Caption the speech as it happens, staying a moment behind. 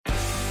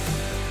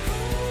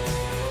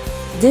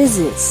This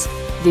is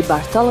the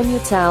Bartholomew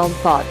Town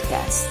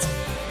Podcast.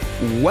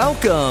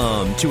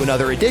 Welcome to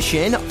another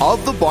edition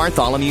of the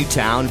Bartholomew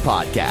Town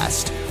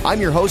Podcast.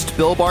 I'm your host,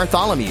 Bill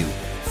Bartholomew.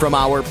 From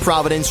our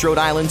Providence, Rhode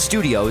Island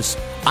studios,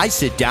 I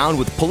sit down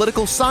with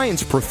political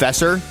science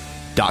professor,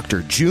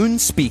 Dr. June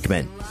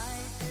Speakman.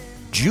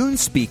 June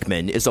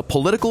Speakman is a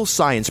political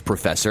science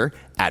professor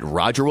at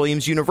Roger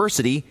Williams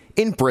University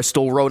in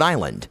Bristol, Rhode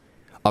Island,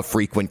 a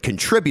frequent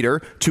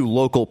contributor to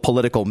local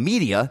political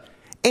media,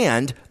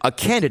 and a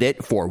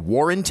candidate for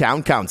Warren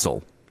Town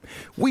Council.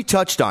 We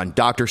touched on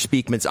Dr.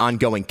 Speakman's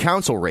ongoing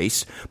council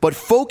race, but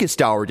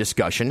focused our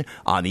discussion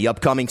on the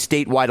upcoming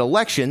statewide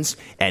elections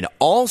and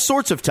all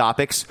sorts of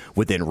topics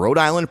within Rhode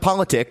Island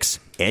politics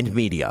and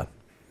media.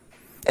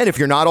 And if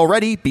you're not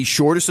already, be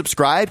sure to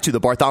subscribe to the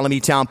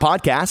Bartholomew Town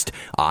Podcast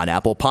on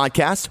Apple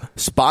Podcasts,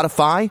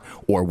 Spotify,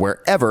 or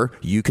wherever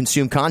you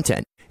consume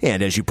content.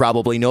 And as you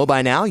probably know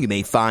by now, you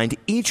may find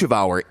each of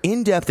our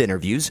in-depth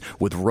interviews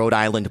with Rhode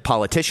Island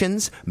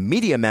politicians,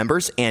 media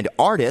members, and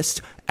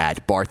artists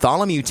at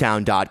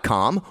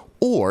bartholomewtown.com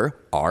or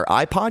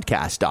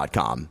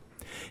ripodcast.com.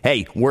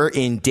 Hey, we're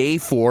in day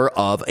 4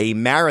 of a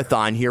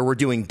marathon here. We're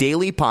doing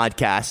daily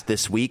podcasts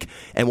this week,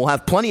 and we'll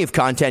have plenty of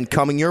content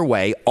coming your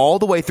way all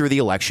the way through the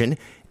election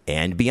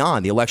and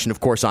beyond. The election, of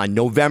course, on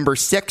November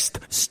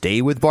 6th.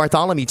 Stay with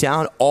Bartholomew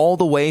Town all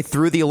the way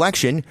through the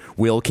election.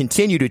 We'll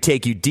continue to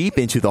take you deep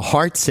into the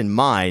hearts and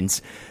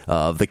minds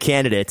of the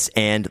candidates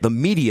and the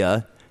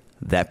media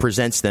that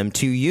presents them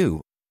to you.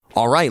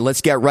 All right,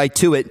 let's get right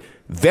to it.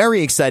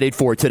 Very excited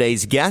for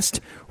today's guest,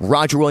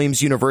 Roger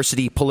Williams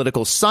University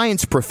political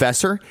science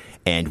professor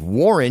and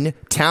Warren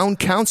Town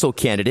Council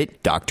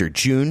candidate, Dr.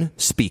 June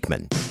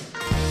Speakman.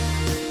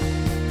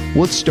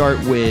 Let's start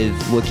with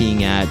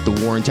looking at the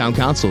Warren Town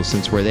Council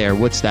since we're there.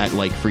 What's that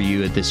like for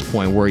you at this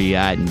point? Where are you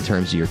at in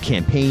terms of your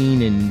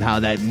campaign and how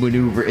that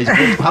maneuver is?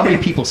 How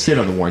many people sit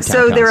on the Warren Town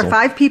Council? So there are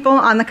 5 people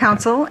on the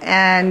council,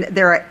 and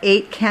there are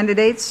 8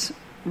 candidates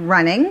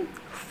running.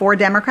 4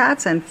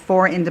 Democrats and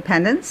 4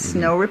 independents,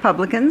 no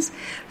Republicans.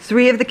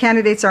 3 of the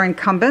candidates are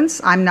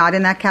incumbents. I'm not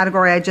in that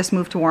category. I just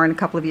moved to Warren a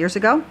couple of years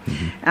ago.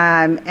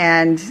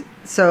 And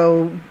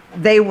so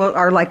they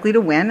are likely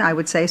to win, I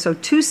would say. So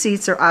 2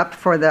 seats are up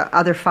for the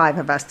other 5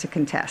 of us to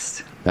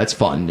contest. That's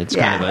fun. It's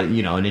kind of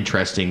an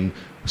interesting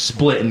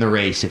split in the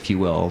race, if you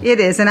will. It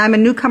is. And I'm a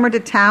newcomer to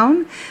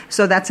town,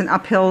 so that's an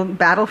uphill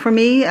battle for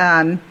me.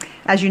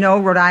 As you know,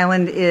 Rhode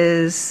Island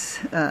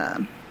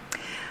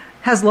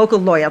has local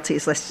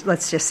loyalties,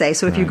 let's just say.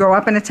 So if you grow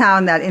up in a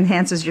town, that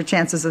enhances your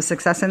chances of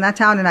success in that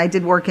town. And I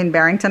did work in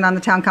Barrington on the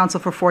town council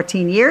for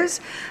 14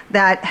 years.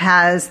 That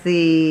has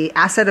the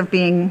asset of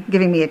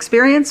giving me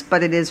experience,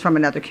 but it is from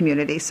another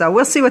community. So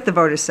we'll see what the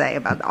voters say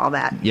about all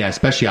that. Yeah,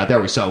 especially out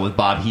there. We saw it with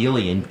Bob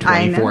Healy in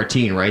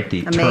 2014, right?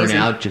 The Amazing.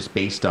 Turnout just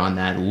based on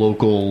that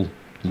local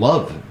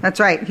love. That's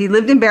right. He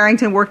lived in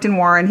Barrington, worked in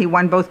Warren. He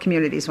won both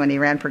communities when he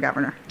ran for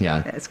governor.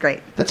 Yeah. It's great.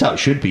 That's how it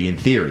should be in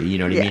theory. You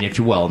know what I mean? If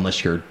you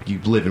unless you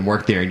live and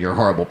work there and you're a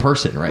horrible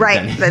person, right?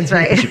 Right. Then that's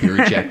right. You should be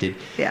rejected.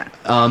 Yeah.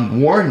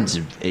 Warren's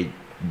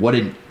what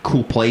a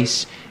cool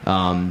place.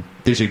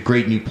 There's a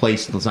great new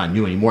place. It's not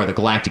new anymore. The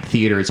Galactic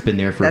Theater. It's been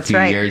there for a few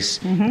years.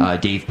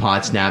 Dave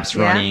Potsnap's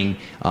running.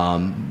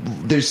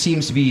 There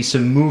seems to be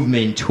some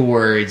movement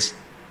towards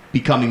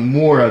becoming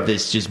more of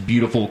this just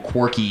beautiful,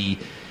 quirky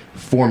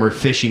former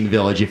fishing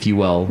village, if you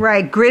will.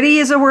 Right. Gritty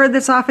is a word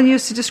that's often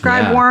used to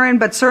describe Warren,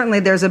 but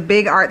certainly there's a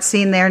big art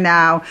scene there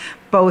now,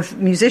 both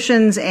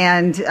musicians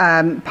and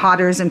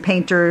potters and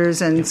painters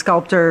and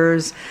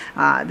sculptors.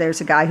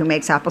 There's a guy who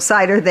makes apple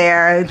cider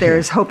there.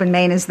 There's Hope and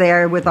Main is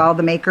there with all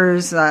the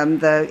makers,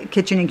 the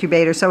kitchen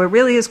incubator. So it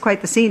really is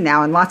quite the scene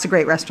now, and lots of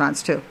great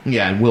restaurants too.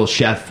 Yeah, and Will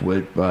Sheff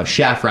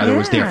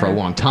was there for a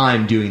long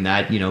time doing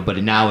that, but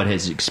now it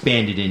has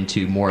expanded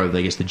into more of,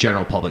 I guess, the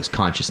general public's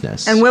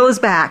consciousness. And Will is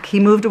back. He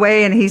moved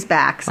away and he's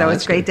back. So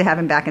it's great to have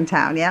him back in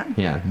town. Yeah.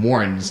 Yeah,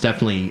 Warren is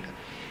definitely.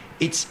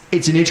 It's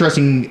an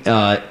interesting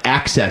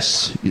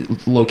access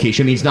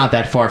location. I mean, it's not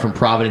that far from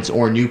Providence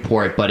or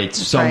Newport, but it's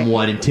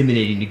somewhat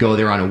intimidating to go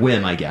there on a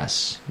whim, I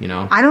guess.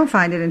 I don't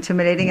find it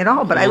intimidating at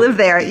all, but I live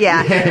there.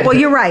 Yeah. Well,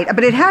 you're right,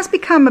 but it has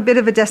become a bit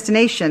of a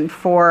destination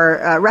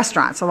for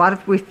restaurants.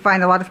 We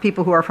find a lot of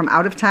people who are from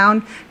out of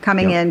town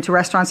coming in to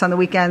restaurants on the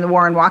weekend. The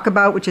Warren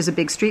Walkabout, which is a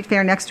big street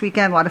fair next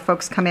weekend, a lot of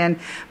folks come in.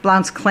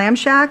 Blount's Clam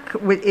Shack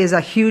is a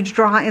huge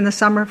draw in the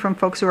summer from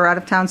folks who are out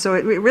of town. So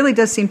it really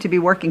does seem to be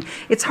working.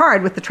 It's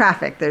hard with the traffic.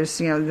 There's,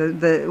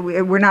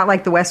 we're not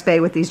like the West Bay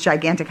with these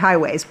gigantic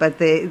highways, but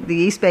the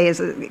East Bay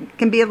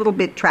can be a little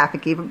bit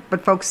trafficy,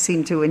 but folks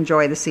seem to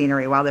enjoy the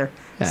scenery while they're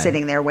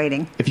sitting there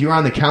waiting. If you were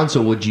on the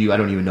council, would you, I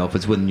don't even know if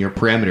it's within your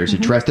parameters,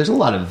 address, there's a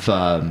lot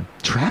of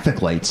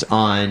traffic lights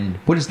on,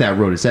 what is that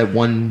road? Is that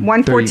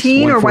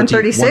 114 or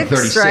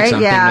 136,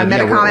 right? Yeah,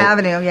 Metacom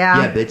Avenue,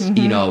 Yeah, it's,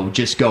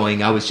 just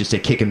going, I was just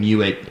at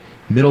Kickamuit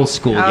Middle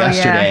School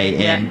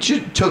yesterday, and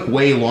it took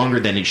way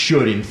longer than it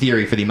should in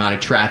theory for the amount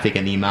of traffic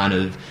and the amount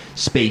of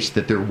space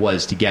that there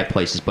was to get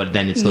places, but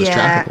then it's those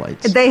traffic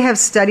lights. They have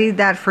studied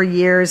that for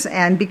years,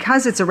 and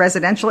because it's a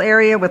residential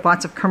area with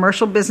lots of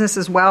commercial business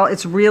as well,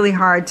 it's really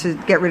hard to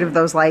get rid of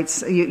those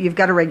lights. You've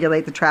got to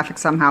regulate the traffic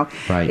somehow.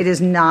 Right. It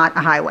is not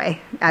a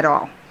highway at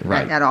all.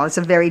 Right. At all. It's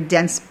a very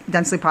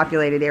densely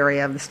populated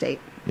area of the state.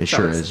 It so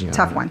sure it's is. a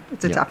tough one.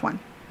 It's a tough one.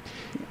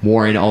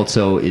 Warren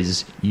also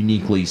is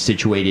uniquely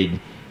situated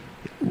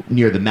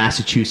near the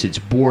Massachusetts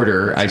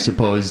border, I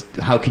suppose.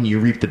 How can you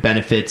reap the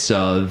benefits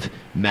of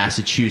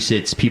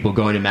Massachusetts, people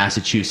going to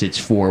Massachusetts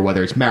for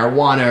whether it's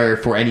marijuana or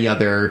for any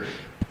other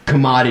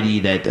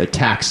commodity that a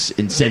tax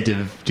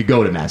incentive to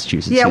go to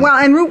Massachusetts? Yeah, well,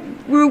 and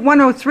Route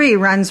 103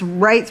 runs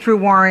right through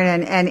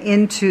Warren and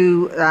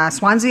into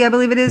Swansea, I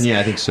believe it is. Yeah,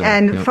 I think so.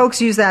 And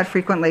folks use that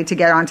frequently to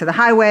get onto the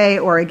highway,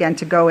 or again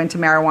to go into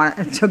marijuana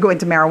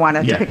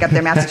to pick up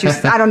their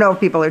Massachusetts. I don't know if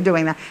people are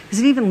doing that. Is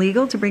it even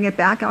legal to bring it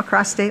back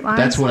across state lines?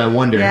 That's what I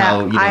wonder.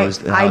 How I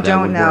that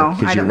don't would know. work,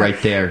 because you're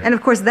right there. And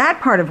of course,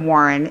 that part of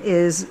Warren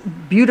is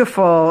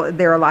beautiful.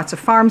 There are lots of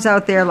farms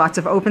out there, lots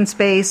of open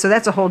space. So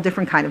that's a whole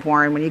different kind of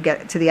Warren when you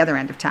get to the other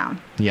end of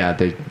town. Yeah,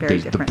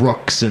 there's the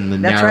brooks and the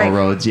That's narrow right.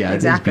 roads. Yeah,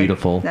 exactly. It's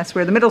beautiful. That's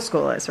where the middle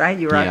school is, right?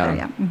 You were out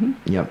there,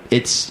 Yeah,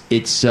 it's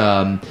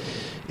the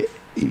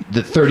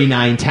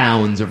 39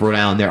 towns of Rhode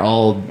Island. They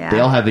all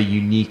have a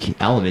unique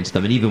element to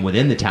them, and even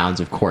within the towns,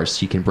 of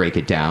course, you can break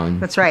it down.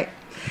 That's right.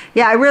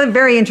 Yeah, a really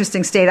very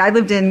interesting state. I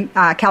lived in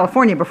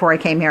California before I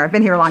came here. I've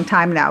been here a long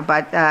time now,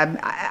 but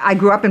I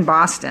grew up in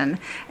Boston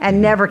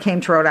and never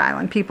came to Rhode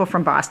Island. People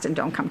from Boston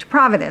don't come to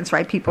Providence,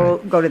 right? People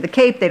go to the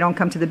Cape. They don't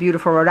come to the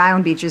beautiful Rhode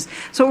Island beaches.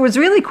 So it was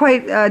really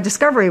quite a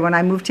discovery when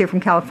I moved here from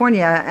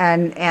California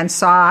and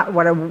saw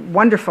what a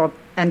wonderful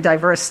and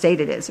diverse state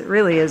it is. It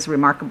really is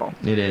remarkable.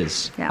 It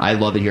is. Yeah. I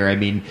love it here. I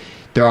mean,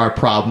 there are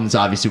problems.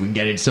 Obviously, we can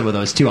get into some of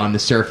those too on the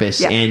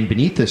surface and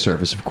beneath the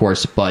surface, of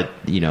course. But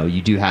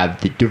you do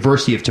have the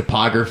diversity of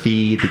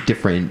topography, the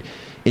different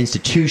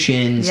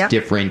institutions,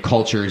 different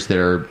cultures that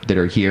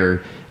are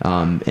here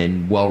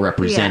and well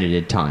represented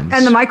at times.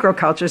 And the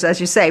microcultures, as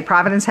you say,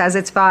 Providence has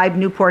its vibe.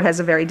 Newport has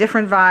a very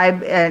different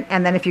vibe,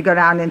 and then if you go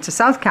down into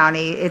South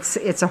County,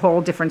 it's a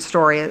whole different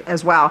story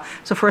as well.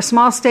 So for a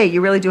small state, you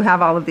really do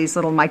have all of these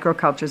little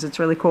microcultures. It's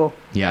really cool.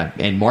 Yeah,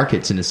 and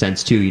markets in a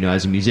sense too.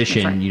 As a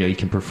musician, you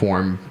can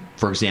perform,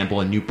 for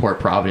example, in Newport,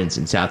 Providence,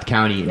 and South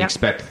County, and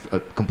expect a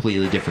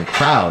completely different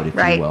crowd, if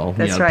you will.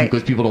 That's right.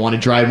 Because people don't want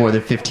to drive more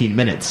than 15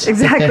 minutes.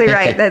 Exactly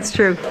right. That's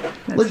true.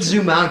 Let's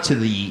zoom out to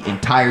the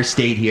entire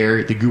state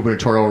here, the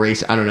gubernatorial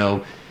race. I don't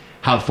know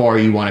how far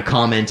you want to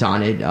comment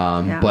on it,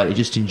 but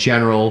just in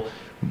general,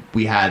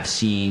 we have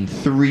seen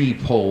 3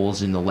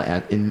 polls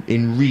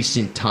in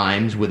recent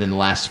times. Within the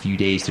last few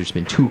days, there's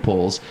been 2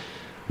 polls.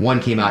 One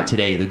came out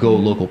today, the Go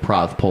Local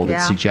Prov poll,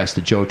 that suggests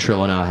that Joe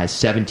Trillo now has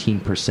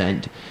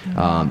 17%,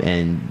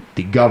 and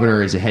the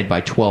governor is ahead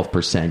by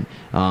 12%.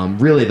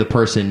 Really, the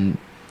person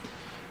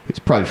who's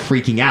probably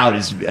freaking out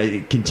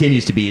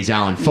continues to be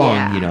Alan Fung.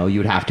 Yeah. You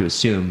would have to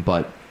assume,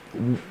 but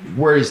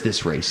where is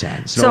this race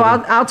at? So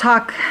I'll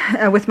talk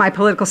with my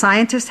political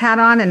scientist hat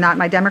on and not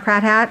my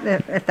Democrat hat,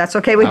 if that's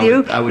okay with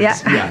you. I would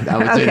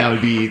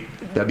say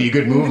that'd be a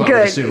good move. Good. I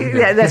would assume.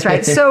 Yeah, that's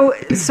right. So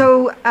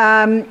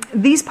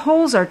these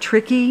polls are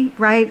tricky,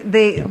 right?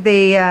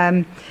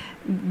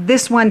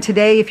 This one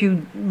today, if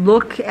you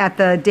look at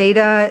the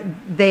data,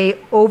 they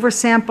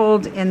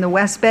oversampled in the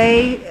West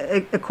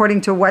Bay,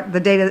 according to what the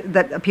data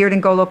that appeared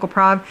in Go Local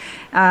Prov.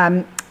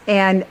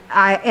 And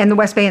the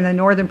West Bay in the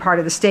northern part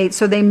of the state.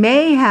 So they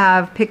may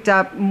have picked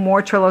up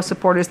more Trillo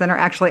supporters than are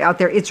actually out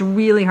there. It's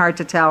really hard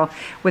to tell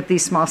with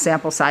these small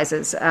sample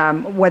sizes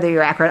whether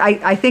you're accurate.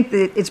 I think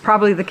that it's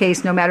probably the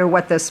case, no matter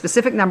what the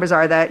specific numbers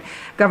are, that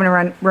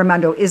Governor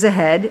Raimondo is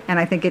ahead, and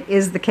I think it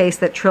is the case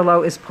that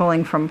Trillo is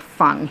pulling from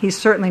Fung. He's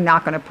certainly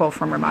not going to pull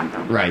from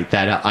Raimondo. Right,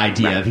 that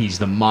idea of he's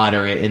the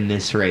moderate in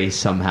this race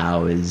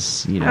somehow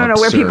is, I don't know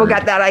absurd. where people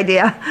got that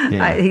idea.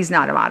 Yeah. He's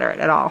not a moderate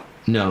at all.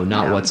 No,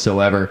 not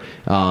whatsoever.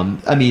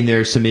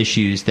 There's some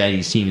issues that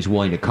he seems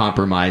willing to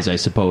compromise, I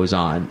suppose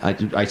on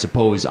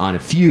a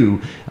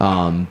few,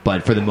 but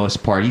for the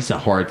most part, he's a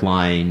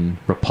hardline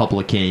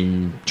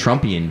Republican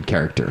Trumpian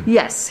character.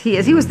 Yes, he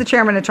is. He was the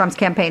chairman of Trump's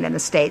campaign in the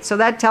state, so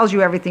that tells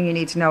you everything you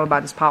need to know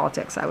about his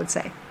politics, I would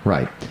say.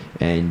 Right,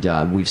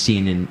 and we've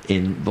seen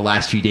in the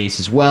last few days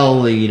as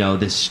well,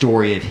 this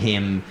story of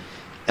him.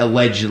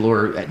 Allegedly,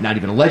 or not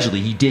even allegedly,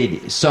 he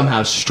did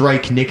somehow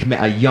strike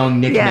a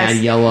young Nick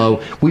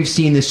Mattiello. We've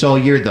seen this all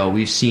year, though.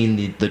 We've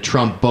seen the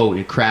Trump boat.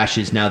 It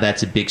crashes. Now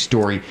that's a big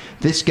story.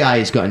 This guy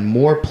has gotten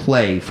more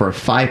play for a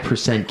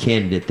 5%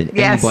 candidate than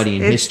anybody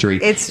in history.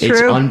 It's true.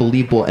 It's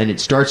unbelievable, and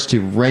it starts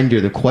to render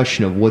the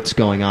question of what's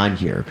going on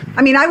here.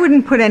 I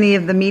wouldn't put any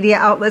of the media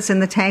outlets in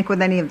the tank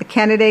with any of the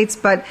candidates,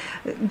 but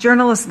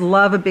journalists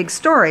love a big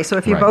story. So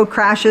if your boat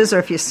crashes or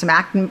if you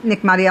smack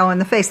Nick Mattiello in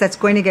the face, that's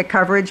going to get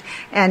coverage,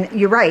 and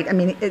you're right.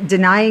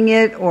 Denying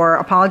it or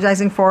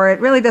apologizing for it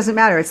really doesn't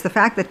matter. It's the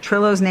fact that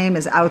Trillo's name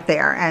is out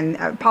there,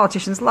 and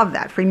politicians love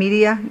that. Free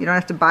media, you don't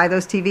have to buy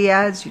those TV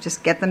ads. You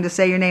just get them to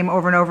say your name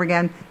over and over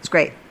again. It's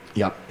great.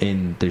 Yep,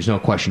 and there's no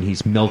question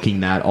he's milking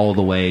that all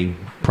the way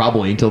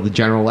probably until the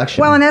general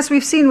election. Well, and as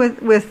we've seen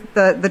with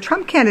the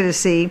Trump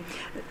candidacy,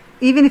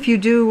 even if you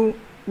do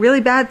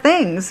really bad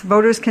things,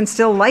 voters can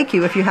still like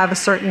you if you have a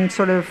certain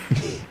sort of,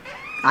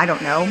 I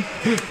don't know,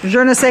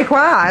 je ne sais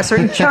quoi, a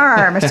certain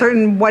charm, a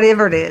certain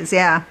whatever it is,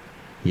 yeah.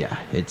 Yeah,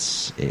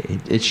 it's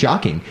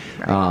shocking.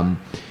 Right.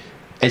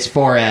 As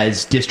far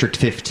as District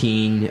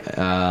 15,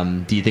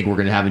 do you think we're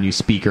going to have a new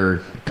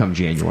speaker come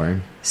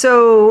January?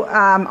 So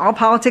all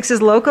politics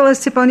is local,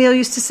 as Tip O'Neill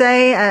used to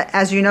say.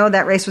 As you know,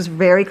 that race was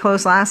very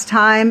close last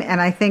time. And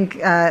I think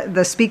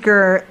the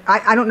speaker,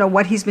 I don't know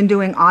what he's been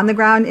doing on the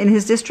ground in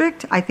his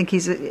district. I think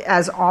he's,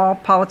 as all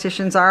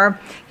politicians are,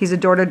 he's a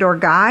door-to-door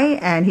guy.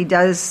 And he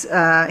does,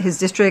 his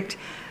district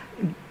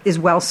is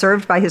well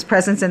served by his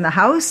presence in the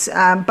House.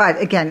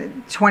 But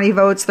again, 20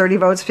 votes, 30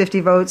 votes,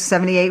 50 votes,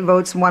 78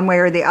 votes, one way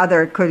or the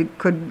other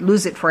could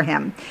lose it for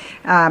him.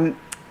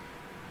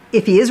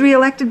 If he is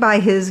reelected by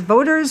his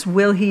voters,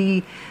 will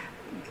he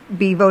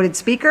be voted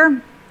Speaker?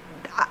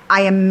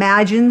 I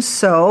imagine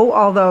so,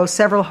 although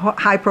several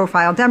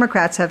high-profile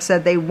Democrats have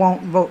said they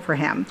won't vote for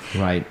him.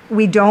 Right.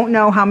 We don't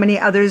know how many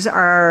others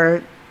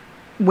are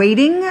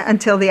waiting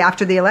until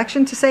after the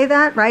election to say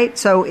that, right?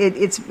 So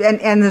it's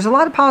there's a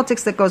lot of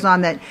politics that goes on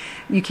that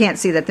you can't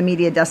see, that the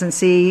media doesn't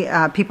see.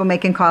 People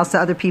making calls to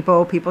other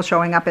people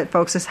showing up at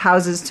folks'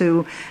 houses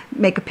to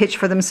make a pitch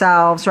for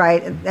themselves,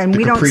 right? And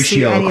we don't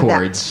see any of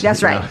that.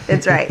 That's right.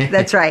 That's right.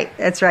 That's right.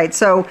 That's right.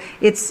 So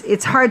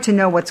it's hard to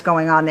know what's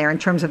going on there in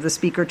terms of the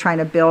speaker trying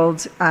to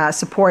build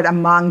support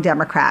among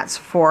Democrats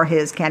for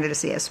his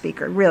candidacy as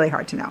speaker. Really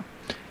hard to know.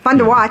 Fun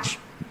to watch.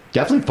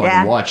 Definitely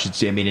fun to watch.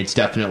 It's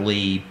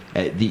definitely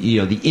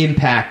the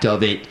impact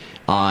of it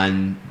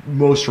on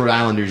most Rhode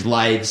Islanders'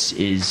 lives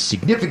is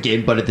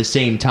significant, but at the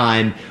same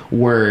time,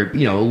 we're at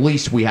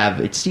least we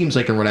have. It seems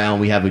like in Rhode Island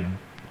we have a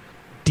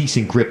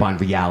decent grip on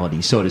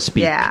reality, so to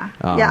speak. Yeah,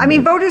 I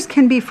mean, voters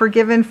can be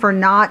forgiven for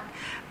not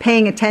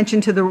paying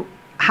attention to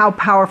how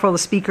powerful the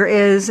speaker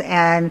is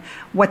and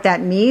what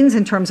that means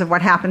in terms of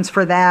what happens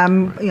for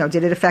them. Right.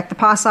 Did it affect the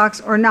Paw Sox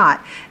or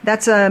not?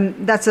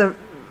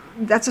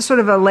 That's a sort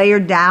of a layer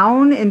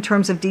down in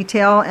terms of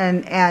detail,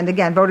 and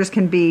again, voters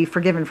can be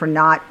forgiven for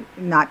not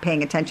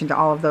paying attention to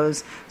all of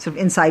those sort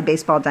of inside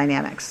baseball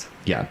dynamics.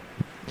 Yeah.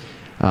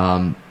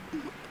 The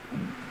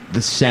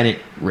Senate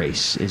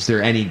race, is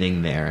there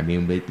anything there? I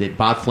mean,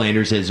 Bob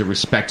Flanders is a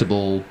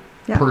respectable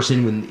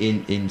person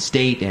in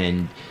state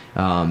and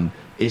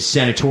is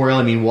senatorial.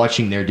 I mean,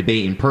 watching their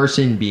debate in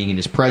person, being in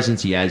his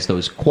presence, he has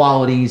those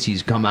qualities.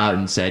 He's come out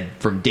and said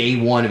from day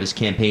one of his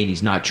campaign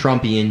he's not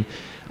Trumpian.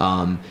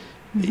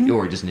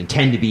 Or doesn't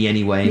intend to be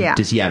anyway. Yeah.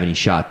 Does he have any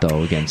shot,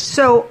 though, against...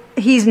 So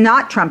he's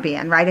not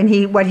Trumpian, right?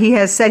 And what he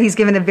has said, he's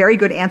given a very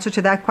good answer to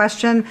that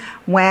question.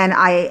 When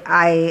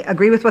I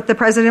agree with what the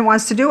president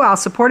wants to do, I'll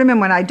support him,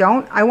 and when I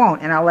don't, I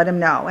won't, and I'll let him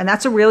know. And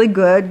that's a really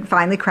good,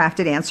 finely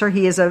crafted answer.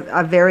 He is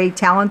a very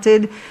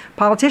talented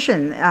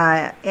politician,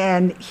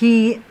 and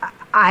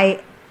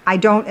I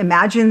don't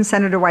imagine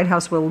Senator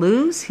Whitehouse will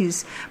lose.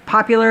 He's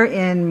popular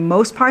in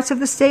most parts of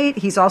the state.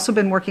 He's also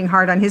been working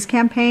hard on his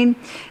campaign.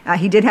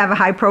 He did have a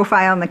high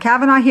profile in the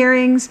Kavanaugh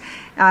hearings.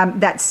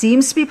 That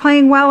seems to be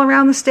playing well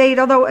around the state,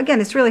 although,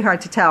 again, it's really hard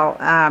to tell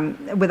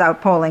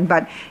without polling.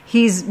 But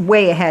he's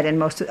way ahead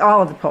in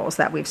all of the polls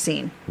that we've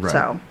seen. Right.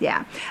 So,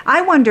 yeah.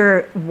 I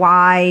wonder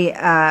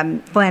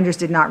why Flanders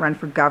did not run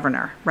for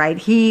governor, right?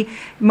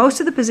 Most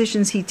of the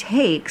positions he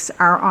takes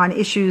are on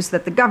issues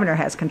that the governor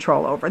has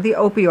control over, the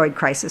opioid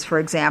crisis, for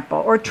example,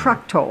 or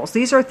truck tolls.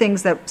 These are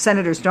things that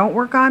senators don't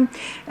work on.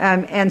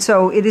 And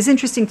so it is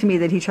interesting to me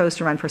that he chose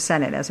to run for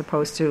Senate as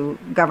opposed to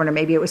governor.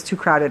 Maybe it was too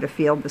crowded a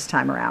field this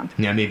time around.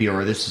 Yeah, maybe,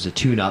 or this is a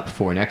tune-up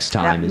for next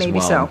time as maybe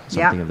well. So.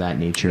 Something of that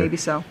nature. Maybe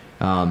so.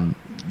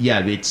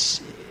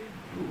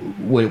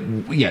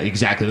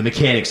 Exactly. The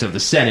mechanics of the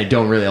Senate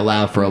don't really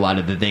allow for a lot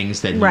of the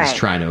things that he's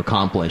trying to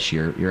accomplish.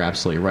 You're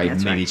absolutely right.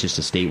 That's maybe it's just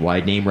a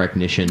statewide name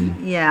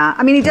recognition. Yeah,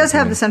 I mean, he does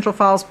have the Central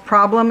Falls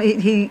problem.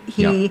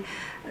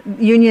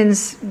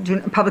 Unions,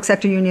 public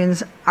sector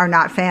unions, are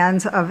not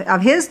fans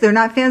of his. They're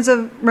not fans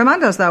of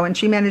Raimondo's, though, and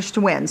she managed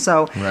to win.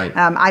 So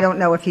I don't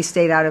know if he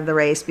stayed out of the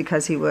race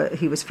because he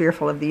was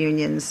fearful of the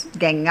unions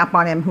ganging up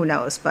on him. Who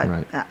knows?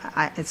 But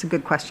it's a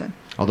good question.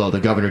 Although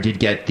the governor did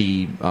get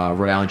the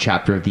Rhode Island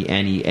chapter of the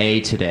NEA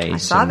today. I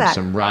saw that.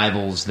 Some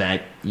rivals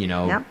that,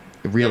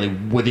 really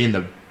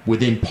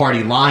within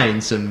party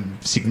lines, some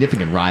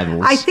significant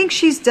rivals. I think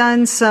she's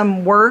done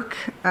some work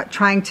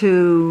trying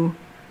to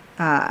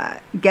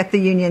get the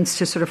unions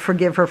to sort of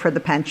forgive her for the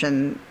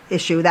pension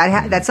issue.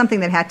 That's something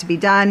that had to be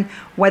done.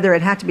 Whether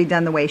it had to be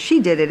done the way she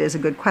did it is a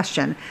good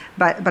question.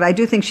 But I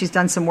do think she's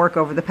done some work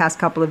over the past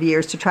couple of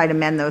years to try to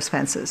mend those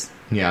fences.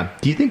 Yeah.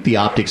 Do you think the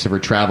optics of her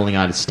traveling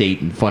out of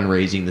state and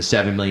fundraising the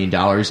 $7 million?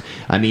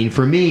 I mean,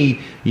 for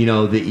me,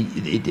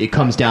 it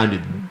comes down to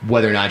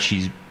whether or not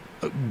she's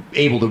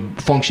able to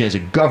function as a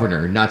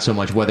governor, not so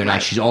much whether or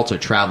not she's also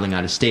traveling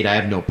out of state. I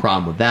have no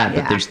problem with that,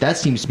 but that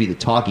seems to be the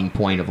talking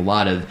point of a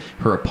lot of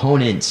her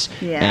opponents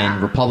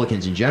and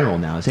Republicans in general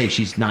now is, hey,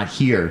 she's not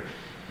here.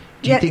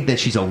 Do you think that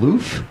she's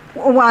aloof?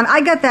 Well, and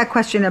I got that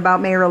question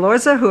about Mayor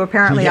Elorza, who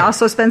apparently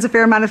also spends a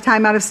fair amount of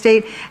time out of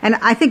state. And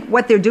I think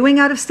what they're doing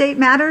out of state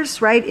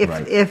matters, right?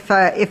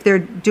 If they're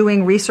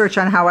doing research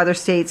on how other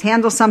states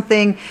handle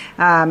something,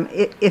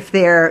 if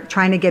they're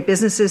trying to get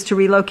businesses to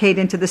relocate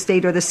into the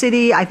state or the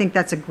city, I think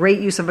that's a great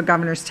use of a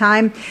governor's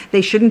time.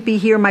 They shouldn't be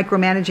here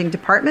micromanaging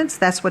departments.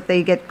 That's what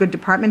they get good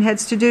department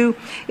heads to do.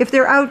 If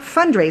they're out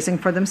fundraising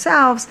for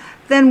themselves,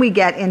 then we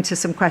get into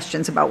some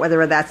questions about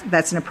whether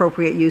that's an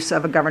appropriate use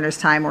of a governor's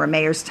time or a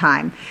mayor's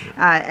time.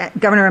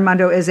 Governor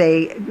Raimondo is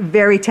a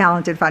very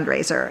talented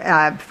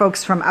fundraiser.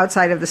 Folks from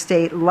outside of the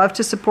state love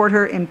to support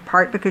her, in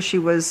part because she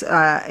was,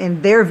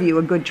 in their view,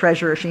 a good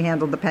treasurer. She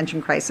handled the pension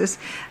crisis.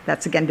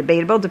 That's, again,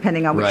 debatable,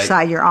 depending on which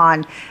side you're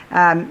on.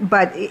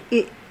 But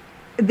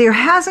there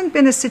hasn't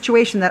been a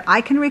situation that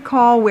I can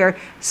recall where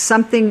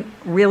something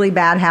really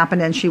bad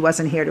happened and she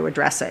wasn't here to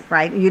address it,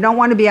 right? You don't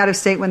want to be out of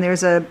state when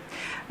there's a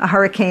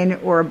hurricane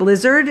or a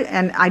blizzard,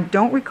 and I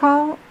don't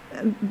recall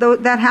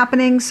that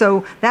happening.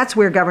 So that's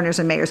where governors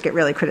and mayors get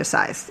really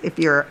criticized. If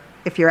you're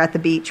at the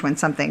beach when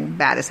something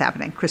bad is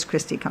happening, Chris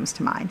Christie comes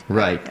to mind.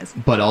 Right.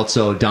 But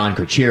also Don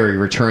Carcieri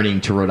returning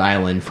to Rhode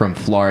Island from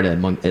Florida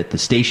at the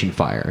station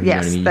fire. You know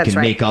what I mean? You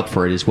can make up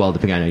for it as well,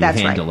 depending on how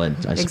you handle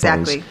it, I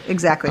suppose.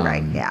 Exactly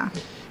right, yeah.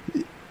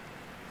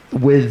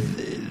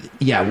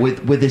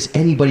 With this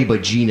anybody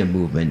but Gina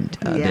movement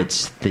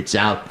that's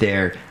out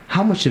there,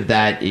 how much of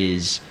that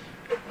is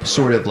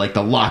sort of like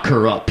the lock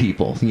her up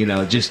people,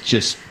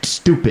 just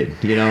stupid,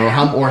 or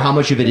how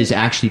much of it is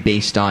actually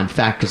based on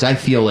fact? Because I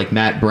feel like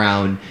Matt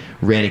Brown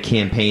ran a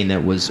campaign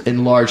that was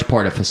in large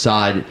part a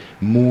facade,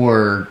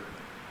 more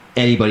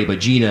anybody but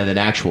Gina than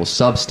actual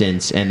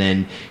substance, and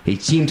then he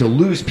seemed to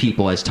lose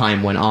people as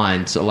time went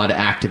on. So a lot of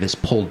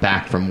activists pulled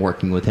back from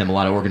working with him. A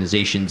lot of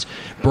organizations,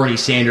 Bernie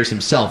Sanders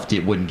himself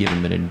wouldn't give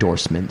him an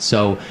endorsement.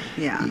 So,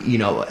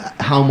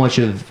 how much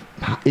of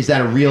is that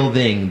a real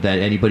thing, that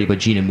anybody but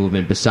Gina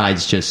movement,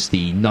 besides just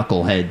the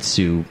knuckleheads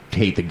who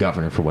hate the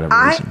governor for whatever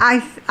reason?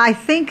 I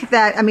think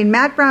that,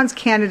 Matt Brown's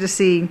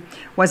candidacy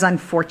was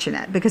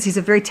unfortunate because he's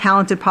a very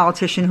talented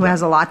politician who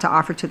has a lot to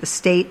offer to the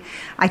state.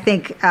 I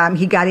think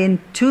he got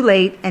in too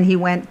late and he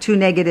went too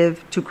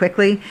negative too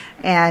quickly,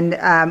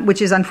 and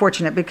which is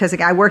unfortunate because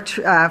I worked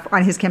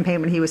on his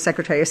campaign when he was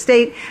Secretary of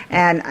State,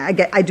 and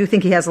I do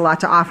think he has a lot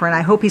to offer, and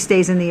I hope he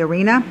stays in the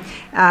arena.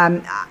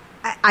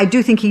 I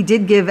do think he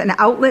did give an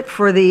outlet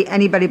for the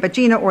anybody but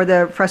Gina or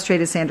the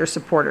frustrated Sanders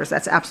supporters.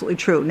 That's absolutely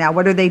true. Now,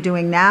 what are they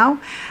doing now?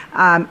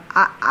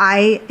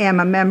 I am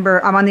a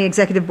member. I'm on the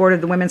executive board of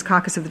the Women's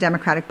Caucus of the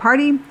Democratic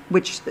Party,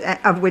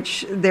 of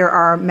which there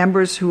are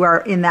members who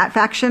are in that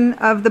faction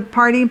of the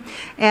party,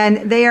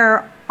 and they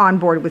are on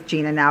board with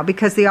Gina now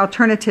because the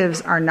alternatives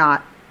are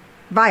not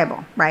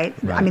viable, right?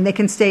 They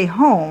can stay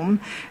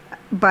home,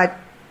 but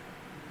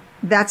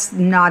that's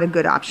not a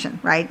good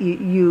option, right?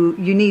 You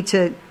need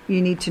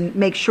to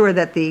make sure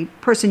that the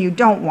person you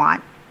don't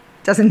want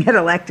doesn't get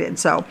elected.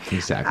 So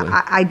exactly.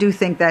 I do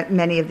think that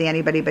many of the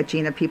anybody but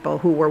Gina people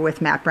who were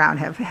with Matt Brown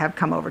have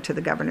come over to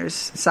the governor's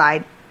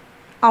side,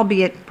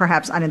 albeit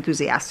perhaps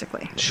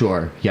unenthusiastically.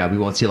 Sure. Yeah, we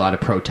won't see a lot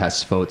of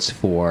protest votes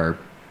for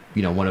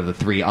one of the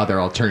three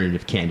other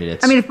alternative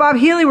candidates. If Bob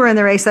Healy were in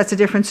the race, that's a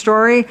different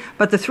story.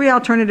 But the three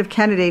alternative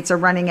candidates are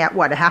running at,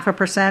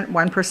 0.5%,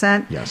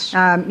 1%? Yes.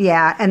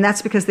 And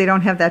that's because they don't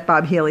have that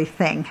Bob Healy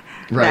thing.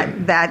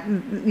 Right. That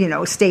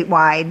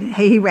statewide.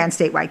 He ran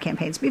statewide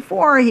campaigns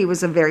before. He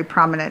was a very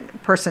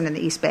prominent person in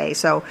the East Bay.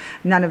 So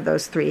none of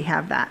those three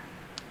have that.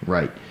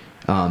 Right.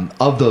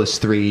 Of those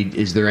three,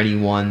 is there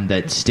anyone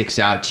that sticks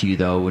out to you,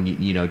 though, when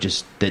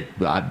just that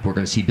we're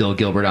going to see Bill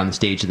Gilbert on the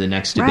stage of the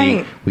next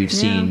debate? Right. We've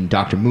seen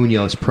Dr.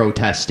 Munoz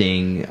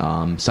protesting,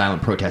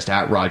 silent protest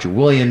at Roger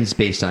Williams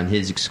based on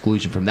his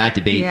exclusion from that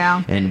debate.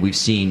 Yeah. And we've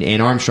seen Ann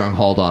Armstrong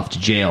hauled off to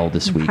jail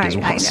this week as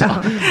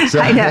well.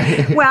 I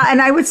know. Well, and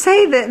I would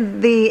say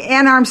that the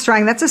Ann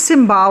Armstrong, that's a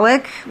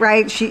symbolic,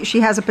 right? She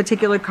has a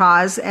particular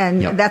cause,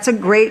 and that's a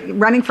great,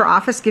 running for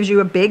office gives you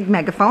a big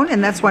megaphone,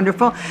 and that's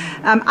wonderful.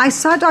 I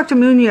saw Dr.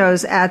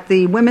 Munoz at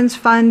the Women's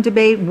Fund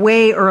debate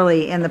way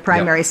early in the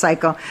primary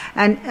cycle,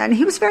 and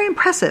he was very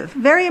impressive,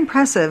 very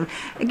impressive.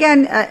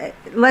 Again,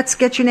 let's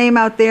get your name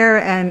out there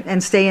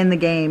and stay in the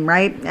game,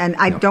 right? And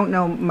I don't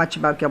know much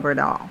about Gilbert at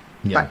all.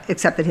 But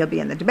except that he'll be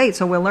in the debate,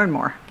 so we'll learn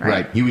more.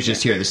 Right. He was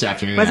just here this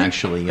afternoon,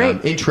 actually.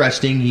 Great.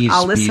 Interesting.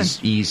 I'll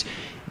listen. He's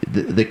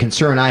the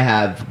concern I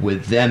have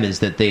with them is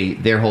that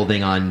they're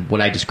holding on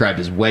what I described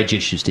as wedge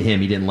issues to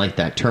him. He didn't like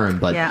that term,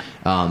 but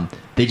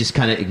they just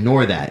kind of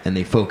ignore that and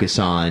they focus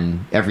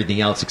on everything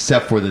else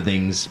except for the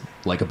things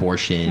like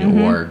abortion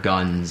or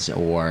guns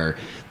or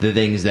the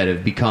things that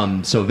have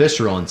become so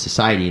visceral in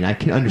society. And I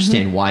can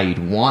understand why you'd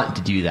want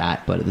to do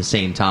that, but at the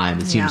same time,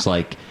 it seems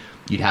like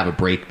you'd have a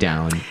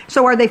breakdown.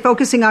 So are they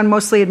focusing on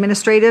mostly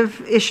administrative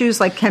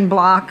issues, like Ken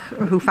Block,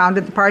 who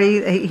founded the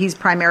party? He's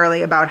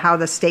primarily about how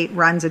the state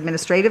runs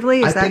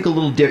administratively? I think a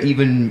little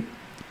even...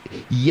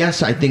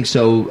 Yes, I think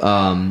so.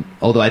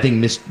 Although I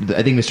think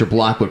Mr.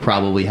 Block would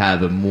probably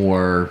have a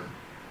more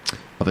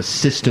of a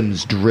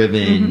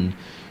systems-driven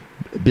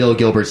Bill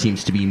Gilbert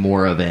seems to be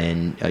more of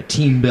a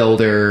team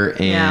builder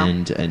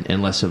and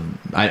less of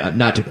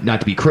not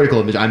to be critical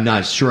of him. I'm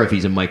not sure if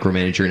he's a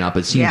micromanager or not,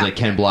 but it seems like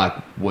Ken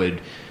Block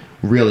would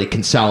really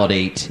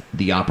consolidate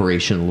the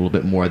operation a little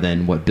bit more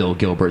than what Bill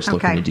Gilbert's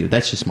looking to do.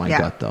 That's just my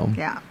gut, though.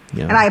 Yeah.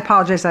 And I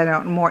apologize, I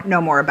don't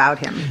know more about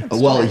him.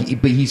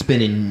 But he's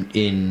been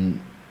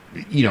in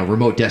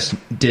remote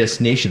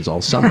destinations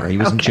all summer. He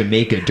was in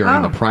Jamaica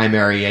during the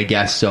primary, I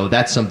guess. So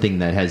that's something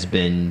that has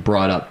been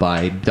brought up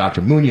by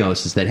Dr.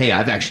 Munoz, is that, hey,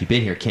 I've actually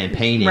been here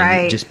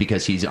campaigning just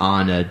because he's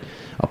on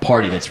a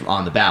party that's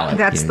on the ballot.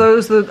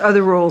 Those are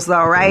the rules,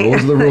 though, right? The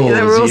rules are the rules.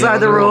 The rules are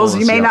the rules.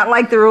 You may not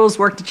like the rules,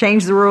 work to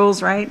change the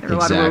rules, right? There are a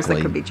lot of rules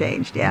that could be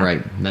changed,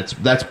 Right.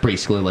 That's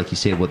basically, like you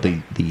say, what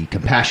the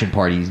Compassion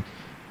Party's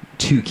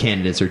two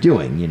candidates are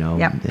doing,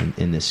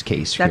 in this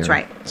case. That's here.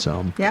 right.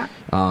 So,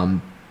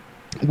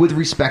 with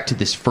respect to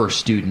this first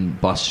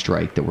student bus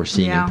strike that we're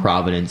seeing in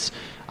Providence,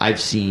 I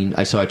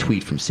saw a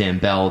tweet from Sam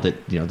Bell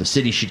that the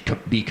city should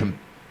be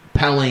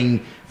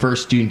compelling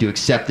first student to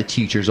accept the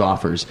teacher's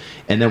offers,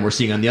 and then we're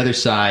seeing on the other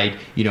side,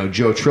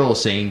 Joe Trill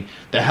saying,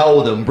 "The hell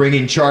with them, bring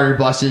in charter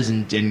buses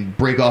and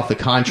break off the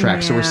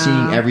contract." So we're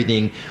seeing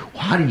everything.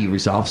 How do you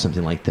resolve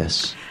something like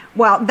this?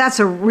 Well, that's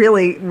a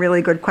really,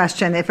 really good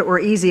question. If it were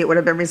easy, it would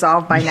have been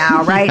resolved by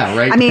now, right?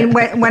 Right. I mean,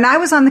 when I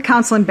was on the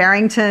council in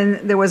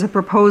Barrington, there was a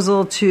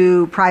proposal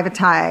to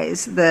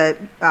privatize the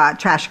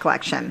trash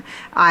collection.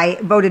 I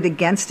voted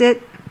against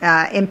it,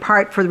 in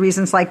part for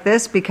reasons like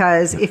this,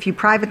 because if you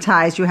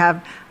privatize, you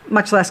have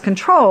much less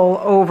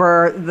control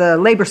over the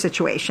labor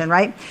situation,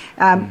 right?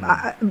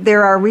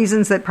 There are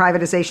reasons that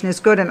privatization is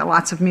good, and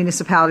lots of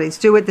municipalities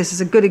do it. This is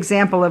a good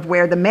example of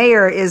where the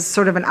mayor is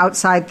sort of an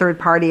outside third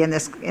party in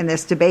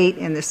this debate,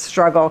 in this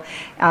struggle,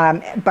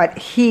 but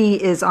he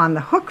is on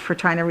the hook for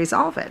trying to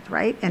resolve it,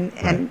 right?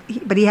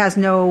 But he has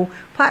no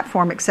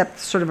platform except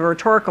sort of a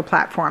rhetorical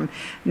platform.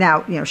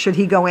 Now, should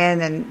he go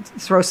in and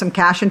throw some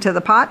cash into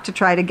the pot to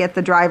try to get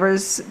the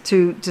drivers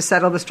to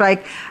settle the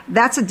strike?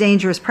 That's a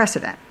dangerous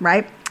precedent,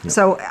 right? Yep.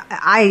 So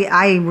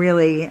I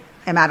really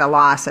am at a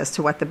loss as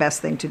to what the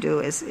best thing to do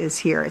is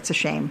here. It's a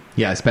shame.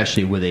 Yeah,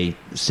 especially with a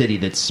city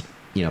that's,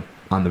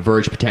 on the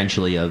verge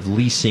potentially of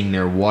leasing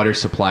their water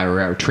supply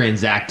or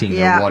transacting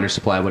their water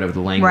supply, whatever the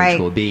language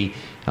will be.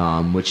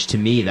 Which to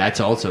me, that's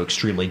also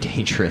extremely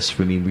dangerous.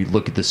 I mean, we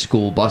look at the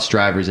school bus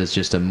drivers as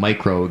just a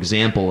micro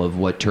example of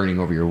what turning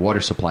over your water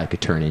supply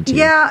could turn into.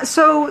 Yeah,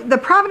 so the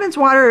Providence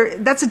water,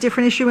 that's a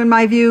different issue in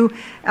my view.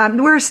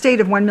 We're a state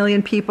of 1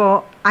 million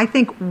people. I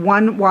think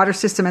one water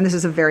system, and this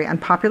is a very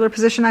unpopular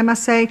position, I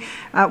must say,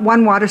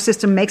 one water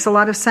system makes a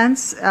lot of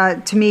sense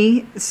to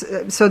me,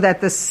 so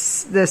that the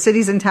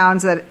cities and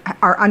towns that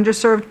are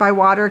underserved by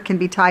water can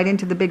be tied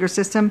into the bigger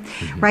system.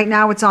 Mm-hmm. Right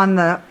now it's on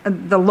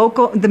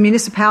the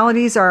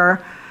municipalities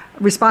are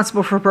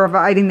responsible for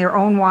providing their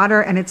own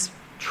water, and it's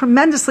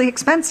tremendously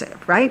expensive,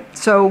 right?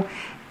 So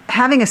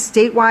having a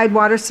statewide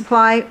water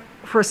supply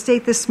for a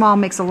state this small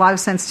makes a lot of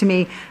sense to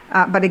me.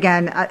 But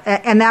again,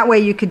 and that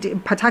way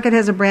Pawtucket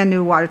has a brand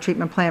new water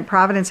treatment plant.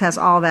 Providence has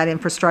all that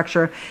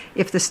infrastructure.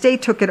 If the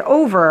state took it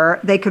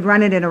over, they could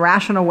run it in a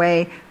rational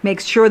way,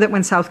 make sure that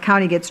when South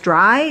County gets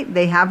dry,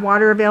 they have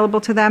water available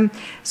to them.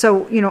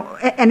 So,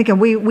 and again,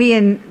 we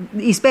in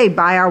East Bay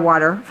buy our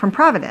water from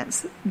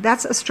Providence.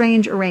 That's a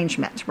strange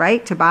arrangement,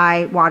 right? To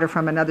buy water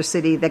from another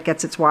city that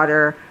gets its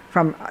water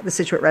from the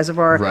Scituate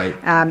Reservoir. Right.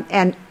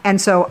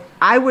 And so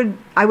I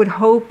would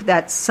hope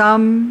that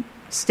some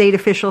state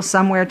official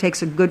somewhere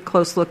takes a good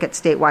close look at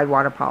statewide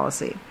water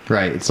policy.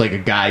 Right. It's like a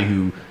guy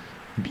who,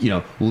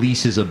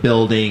 leases a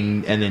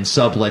building and then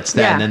sublets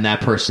that, and then that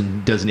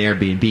person does an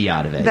Airbnb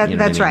out of it.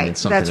 That's right.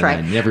 That's right.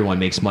 And everyone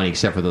makes money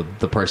except for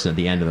the person at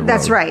the end of the road.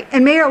 That's right.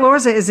 And Mayor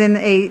Lorza is in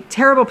a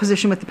terrible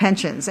position with the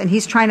pensions, and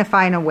he's trying to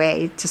find a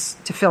way to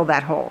fill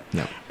that hole.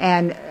 Yeah.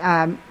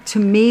 And to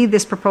me,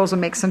 this proposal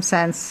makes some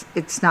sense.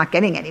 It's not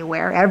getting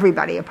anywhere.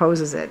 Everybody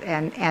opposes it.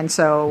 And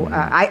so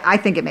I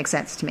think it makes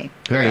sense to me.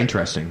 Very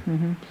interesting.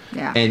 Mm-hmm.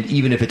 Yeah. And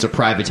even if it's a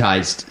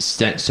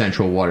privatized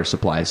central water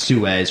supply,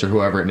 Suez or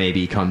whoever it may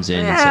be comes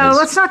in. Yeah,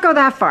 let's not go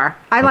that far.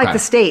 I like the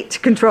state to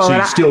control it. So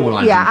you still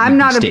want I'm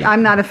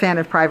not a fan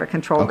of private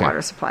controlled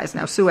water supplies.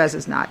 No, Suez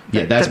is not.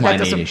 Yeah, that's my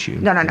main issue.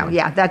 No.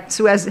 Yeah, that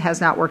Suez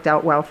has not worked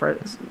out well for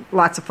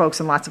lots of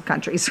folks in lots of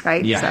countries,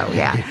 right? Yeah. So,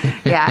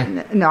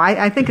 yeah. No,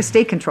 I think a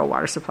state-controlled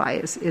water supply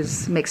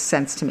is makes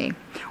sense to me.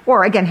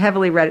 Or, again,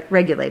 heavily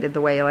regulated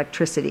the way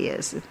electricity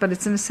is. But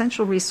it's an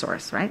essential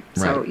resource, right?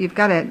 So you've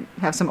got to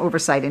have some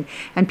oversight.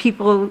 And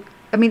people,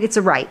 it's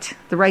a right.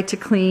 The right to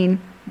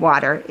clean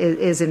water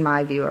is in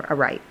my view, a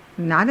right.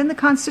 Not in the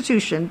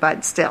Constitution,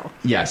 but still.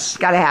 Yes.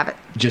 Got to have it.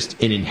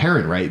 Just an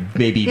inherent right,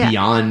 maybe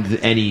beyond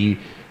any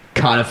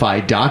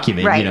codified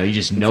document. Right. You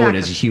just know it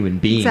as a human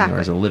being or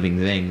as a living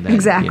thing.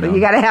 That, you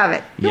got to have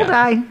it. You'll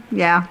die.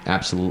 Yeah.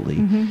 Absolutely.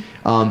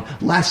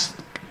 Mm-hmm. Last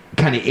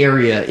kind of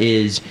area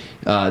is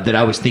that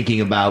I was thinking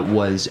about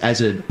was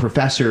as a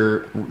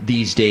professor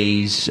these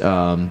days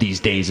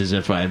as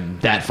if I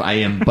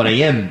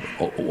am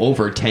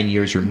over 10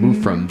 years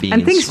removed from being in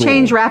school. And things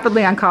change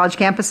rapidly on college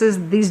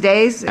campuses these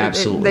days.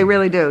 Absolutely. They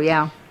really do,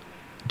 yeah.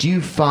 do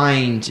you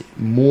find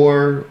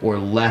more or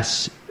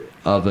less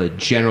of a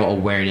general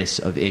awareness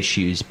of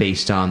issues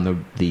based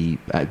on the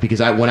because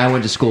when I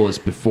went to school was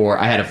before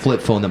I had a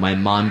flip phone that my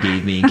mom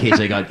gave me in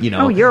case I got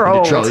oh, you're into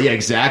old. trouble. Yeah,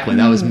 exactly.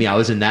 That was me. I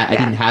was in that. Yeah. I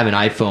didn't have an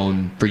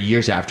iPhone for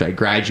years after I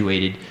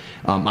graduated.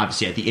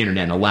 Obviously, I had the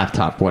internet and a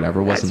laptop,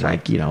 whatever. It wasn't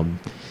That's like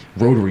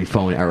rotary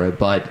phone era,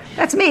 but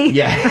that's me.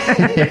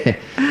 Yeah.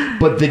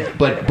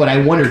 but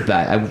I wondered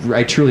that.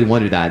 I truly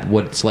wondered that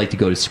what it's like to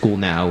go to school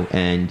now,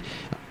 and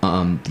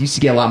used to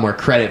get a lot more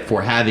credit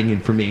for having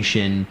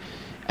information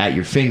at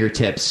your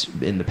fingertips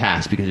in the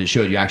past because it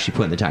showed you actually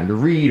putting the time to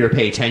read or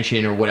pay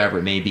attention or whatever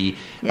it may be.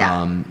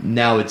 Yeah.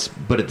 Now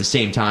but at the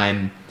same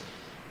time,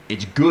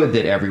 it's good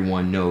that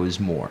everyone knows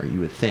more,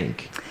 you would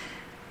think.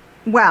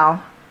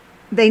 Well,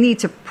 they need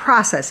to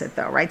process it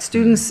though, right?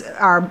 Students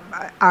are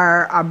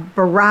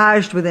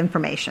barraged with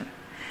information,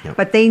 Yep.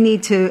 but they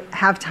need to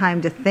have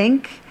time to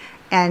think.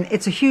 And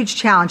it's a huge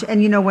challenge.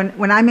 And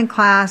when I'm in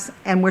class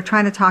and we're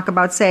trying to talk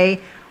about,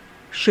 say,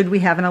 should we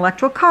have an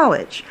electoral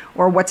college?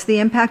 Or what's the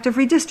impact of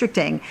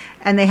redistricting?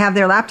 And they have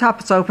their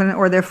laptops open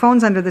or their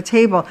phones under the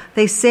table.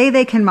 They say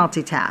they can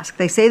multitask.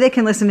 They say they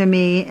can listen to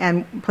me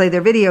and play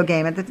their video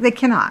game. They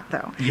cannot,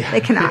 though. Yeah. They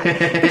cannot.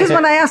 Because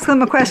when I ask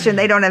them a question,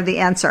 they don't have the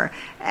answer.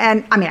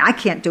 And, I mean, I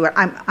can't do it.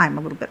 I'm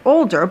a little bit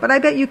older, but I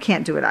bet you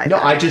can't do it either.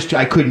 No,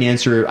 I couldn't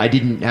answer. I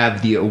didn't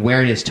have the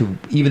awareness to,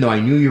 even though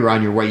I knew you were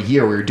on your way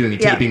here, we were doing a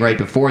taping right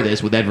before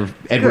this with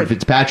Edward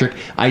Fitzpatrick.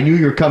 I knew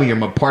you were coming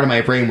here. Part of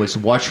my brain was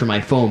watch for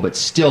my phone, but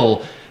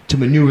still to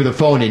maneuver the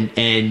phone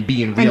and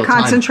be in real and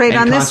time. Concentrate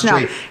on this.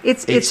 No,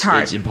 it's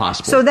hard. It's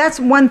impossible. So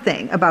that's one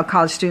thing about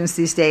college students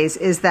these days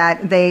is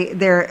that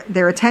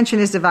their attention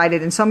is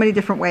divided in so many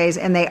different ways,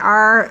 and they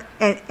are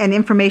an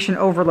information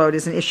overload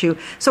is an issue.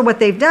 So what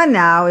they've done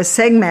now is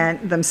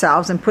segment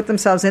themselves and put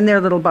themselves in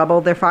their little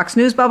bubble, their Fox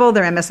News bubble,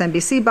 their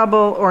MSNBC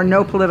bubble, or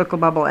no political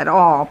bubble at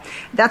all.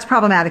 That's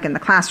problematic in the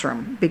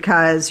classroom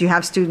because you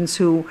have students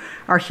who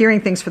are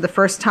hearing things for the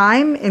first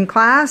time in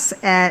class,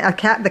 and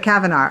the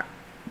Kavanaugh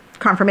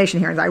confirmation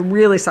hearings. I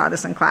really saw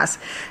this in class.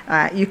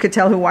 You could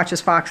tell who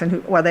watches Fox and who,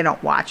 well, they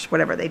don't watch,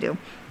 whatever they do.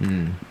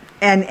 Mm.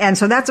 And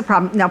so that's a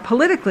problem. Now,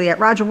 politically, at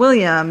Roger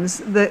Williams,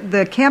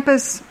 the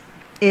campus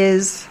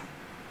is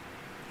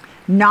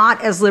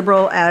not as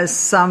liberal as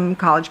some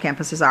college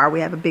campuses are. We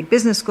have a big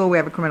business school. We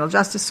have a criminal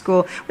justice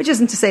school, which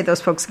isn't to say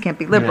those folks can't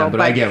be liberal. Yeah,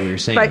 but I get what you're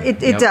saying. But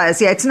it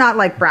does. Yeah, it's not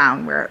like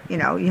Brown where,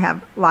 you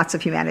have lots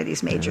of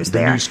humanities majors the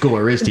there. New School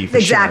Aristi, for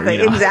exactly,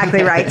 sure.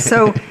 Exactly right.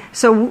 So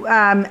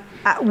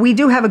we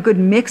do have a good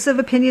mix of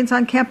opinions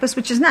on campus,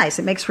 which is nice.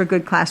 It makes for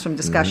good classroom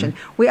discussion.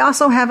 Mm-hmm. We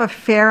also have a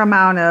fair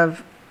amount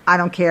of, I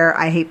don't care,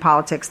 I hate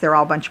politics, they're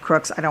all a bunch of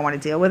crooks, I don't want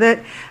to deal with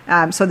it.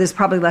 So there's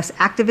probably less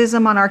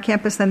activism on our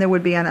campus than there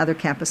would be on other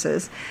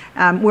campuses.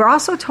 We're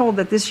also told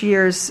that this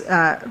year's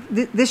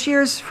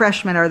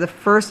freshmen are the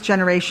first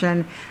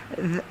generation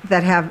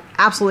that have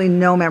absolutely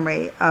no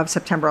memory of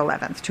September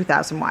 11th,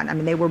 2001. I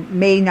mean, they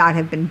may not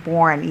have been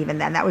born even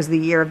then. That was the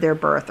year of their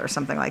birth or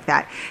something like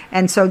that.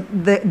 And so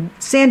the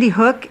Sandy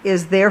Hook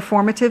is their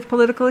formative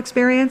political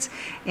experience.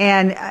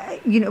 And,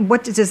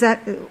 what does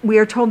that, we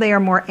are told they are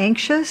more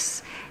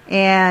anxious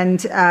and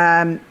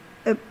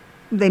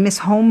they miss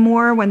home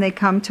more when they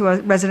come to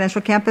a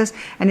residential campus.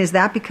 And is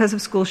that because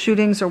of school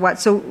shootings or what?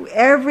 So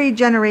every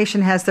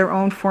generation has their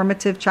own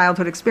formative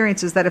childhood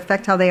experiences that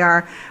affect how they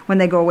are when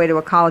they go away to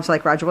a college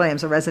like Roger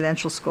Williams, a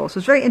residential school. So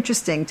it's very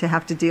interesting to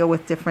have to deal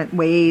with different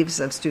waves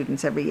of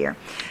students every year.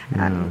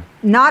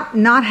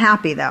 Not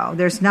happy, though.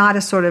 There's not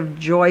a sort of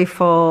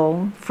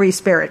joyful, free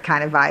spirit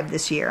kind of vibe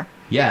this year.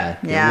 Yeah.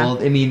 Well,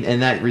 I mean,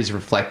 and that is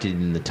reflected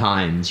in the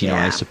times,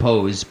 I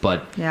suppose.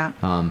 But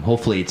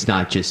hopefully it's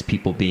not just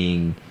people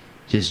being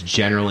just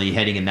generally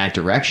heading in that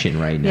direction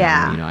right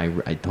now.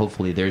 Yeah. I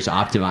hopefully there's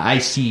optimism. I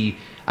see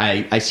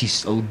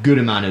a good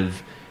amount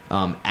of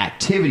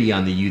activity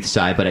on the youth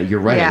side, but you're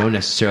right. I don't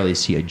necessarily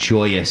see a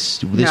joyous.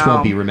 This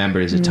won't be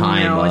remembered as a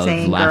time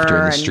of laughter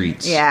in the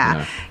streets.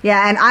 Yeah.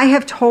 And I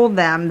have told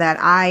them that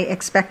I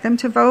expect them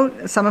to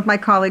vote. Some of my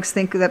colleagues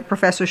think that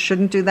professors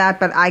shouldn't do that,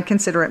 but I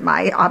consider it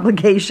my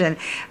obligation.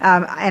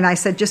 And I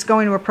said, just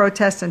going to a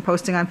protest and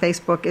posting on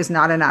Facebook is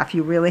not enough.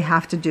 You really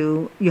have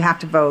to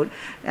vote.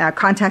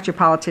 Contact your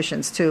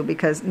politicians too,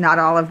 because not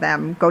all of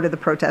them go to the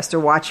protest or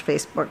watch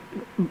Facebook.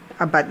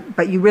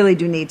 But you really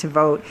do need to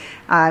vote.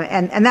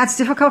 And that's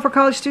difficult for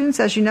college students,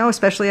 as you know,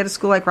 especially at a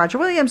school like Roger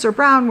Williams or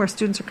Brown, where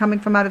students are coming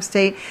from out of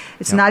state.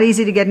 It's not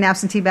easy to get an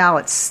absentee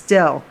ballot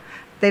still.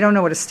 They don't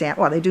know what a stamp,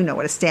 well, they do know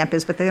what a stamp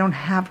is, but they don't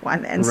have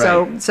one. And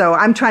so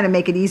I'm trying to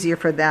make it easier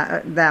for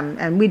them.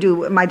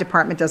 And my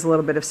department does a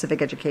little bit of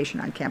civic education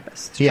on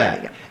campus.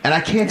 And I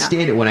can't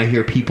stand it when I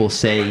hear people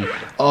say,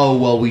 oh,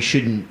 well, we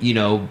shouldn't,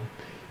 you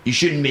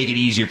shouldn't make it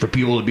easier for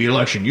people to be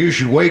election. You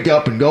should wake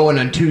up and go in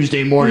on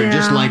Tuesday morning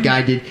just like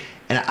I did.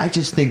 And I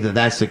just think that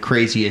that's the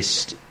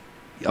craziest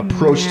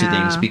approach to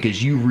things,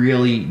 because you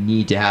really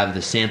need to have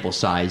the sample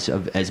size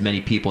of as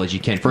many people as you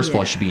can. First of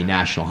all, it should be a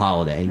national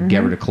holiday.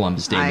 Get rid of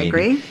Columbus Day, maybe. I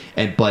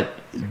agree. But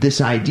this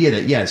idea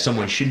that,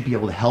 someone shouldn't be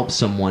able to help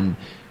someone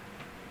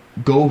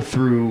go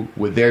through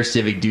with their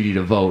civic duty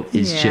to vote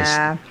is just,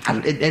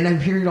 and I'm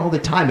hearing it all the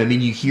time. I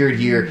mean, you hear it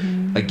here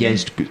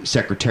against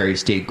Secretary of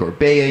State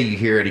Gorbea. You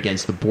hear it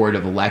against the Board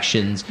of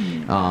Elections.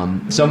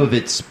 Some of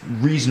it's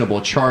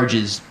reasonable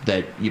charges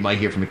that you might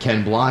hear from a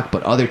Ken Block,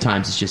 but other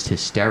times it's just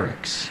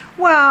hysterics.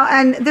 Well,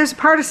 and there's a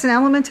partisan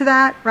element to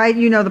that, right?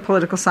 You know the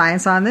political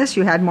science on this.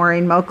 You had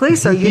Maureen Moakley,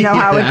 so you know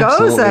how it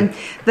goes.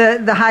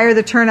 The higher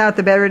the turnout,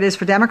 the better it is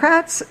for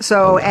Democrats.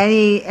 So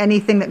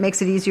anything that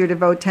makes it easier to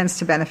vote tends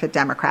to benefit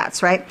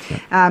Democrats, right?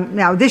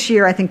 Now, this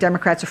year, I think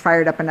Democrats are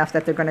fired up enough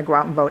that they're going to go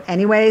out and vote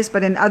anyways.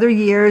 But in other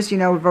years, you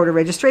know, voter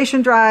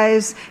registration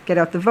drives, get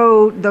out the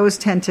vote, those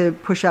tend to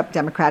push up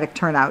Democratic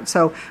turnout.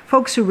 So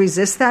folks who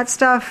resist that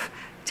stuff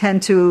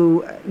tend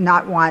to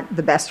not want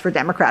the best for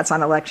Democrats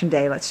on Election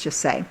Day, let's just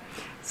say.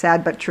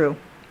 Sad but true.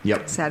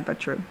 Yep. Sad but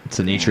true. It's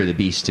the nature of the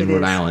beast in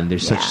Rhode Island.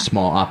 There's such a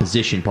small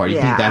opposition party.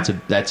 You think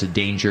that's a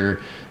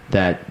danger,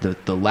 that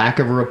the lack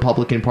of a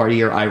Republican Party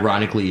here,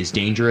 ironically, is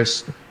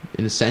dangerous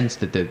in a sense,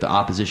 that the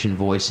opposition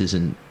voice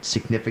isn't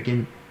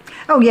significant?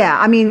 Oh, yeah.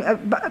 I mean,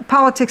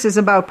 politics is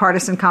about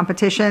partisan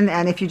competition,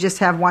 and if you just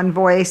have one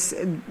voice,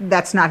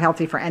 that's not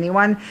healthy for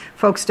anyone.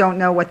 Folks don't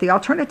know what the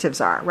alternatives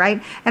are,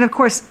 right? And, of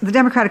course, the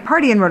Democratic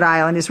Party in Rhode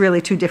Island is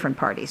really two different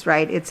parties,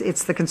 right?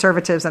 It's the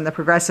conservatives and the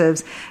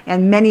progressives,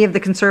 and many of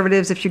the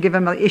conservatives, if you give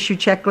them an issue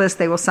checklist,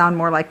 they will sound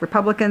more like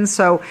Republicans.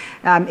 So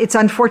it's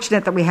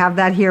unfortunate that we have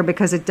that here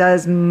because it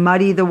does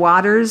muddy the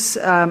waters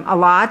a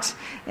lot,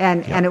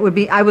 and it would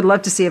be, I would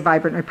love to see a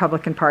vibrant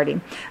Republican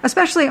Party.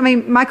 Especially, I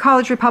mean, my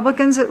college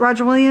Republicans at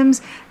Roger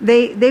Williams,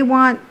 they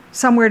want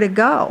somewhere to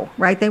go,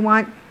 right? They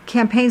want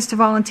campaigns to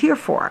volunteer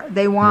for.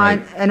 They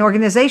want an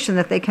organization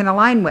that they can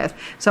align with.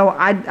 So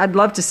I'd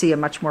love to see a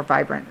much more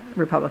vibrant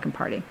Republican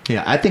Party.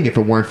 Yeah, I think if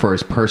it weren't for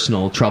his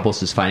personal troubles,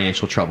 his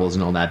financial troubles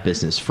and all that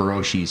business,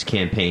 Ferroshi's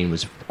campaign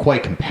was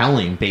quite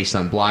compelling based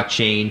on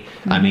blockchain.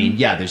 I mean,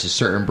 there's a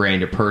certain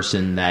brand of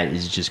person that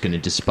is just going to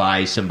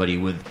despise somebody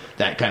with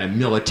that kind of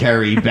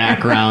military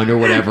background or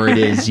whatever it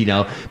is, you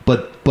know.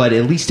 But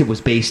at least it was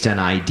based on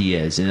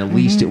ideas, and at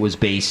least it was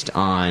based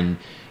on,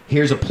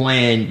 here's a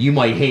plan, you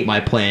might hate my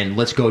plan,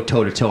 let's go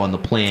toe-to-toe on the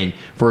plan,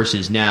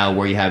 versus now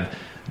where you have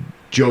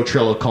Joe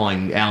Trillo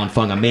calling Alan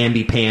Fung a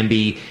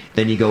mamby-pamby,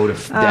 then you go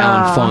to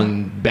Alan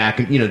Fung back,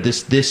 you know,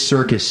 this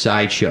circus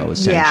sideshow,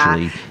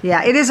 essentially.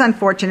 Yeah, it is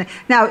unfortunate.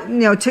 Now, you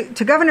know,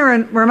 to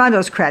Governor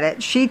Raimondo's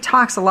credit, she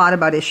talks a lot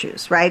about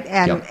issues, right?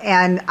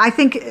 And I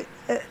think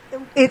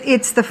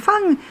it's the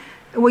Fung.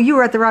 Well, you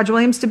were at the Roger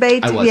Williams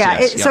debate. I was,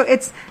 yes. So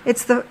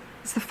it's the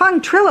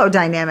Fung-Trillo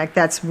dynamic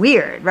that's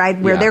weird, right?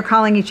 Where they're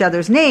calling each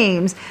other's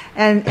names,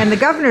 and the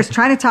governor's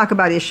trying to talk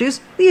about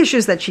issues, the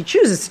issues that she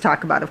chooses to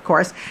talk about, of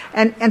course.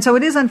 And so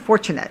it is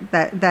unfortunate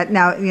that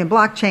now, you know,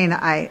 blockchain,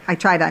 I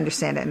try to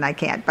understand it and I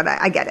can't, but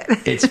I get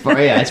it. It's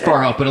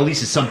far out, but at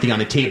least it's something on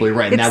the table, you're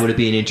right, and that would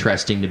be an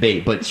interesting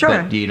debate. But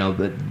you know,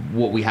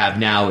 what we have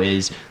now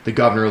is the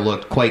governor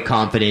looked quite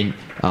confident,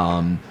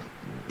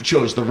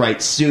 chose the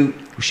right suit.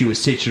 She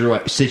was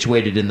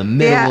situated in the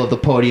middle of the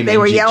podium. They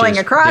were yelling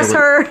across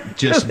her.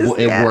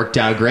 It worked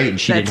out great, and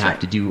she didn't have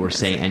to do or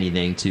say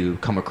anything to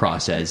come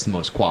across as the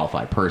most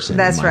qualified person.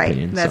 That's in my right.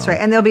 opinion. That's right.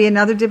 And there'll be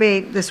another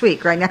debate this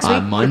week, right? Next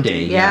week,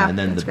 Monday. And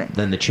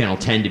then the Channel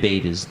 10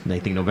 debate is, I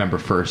think, November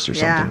 1st or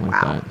something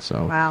like that.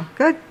 So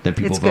good. Then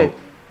people it's vote.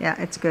 Good. Yeah,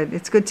 it's good.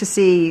 It's good to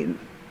see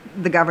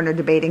the governor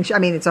debating. I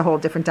mean, it's a whole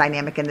different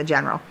dynamic in the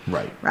general.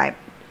 Right.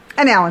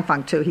 And Alan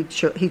Fung, too.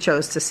 He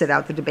chose to sit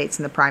out the debates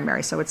in the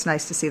primary, so it's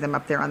nice to see them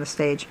up there on the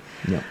stage.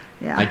 Yeah.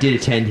 I did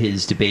attend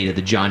his debate at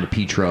the John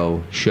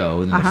DePietro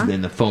show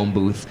in the phone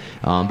booth,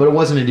 but it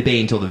wasn't a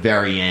debate until the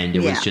very end.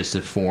 It was just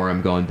a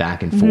forum going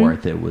back and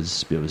forth. It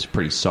was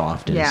pretty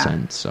soft in a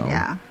sense. So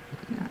I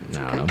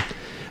don't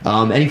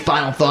know. Any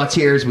final thoughts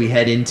here as we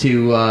head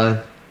into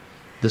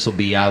this will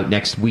be out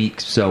next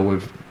week, so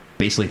we've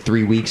basically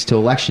 3 weeks till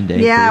Election Day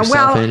for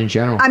yourself and in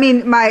general. I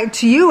mean,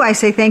 to you, I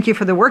say thank you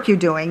for the work you're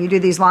doing. You do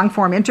these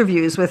long-form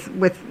interviews with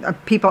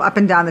people up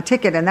and down the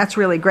ticket, and that's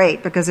really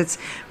great because it's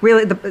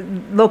really, the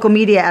local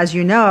media, as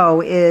you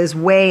know, is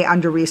way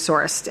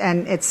under-resourced,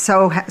 and it's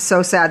so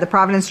sad. The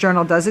Providence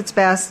Journal does its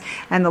best,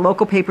 and the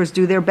local papers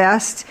do their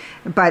best,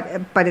 but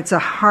it's a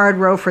hard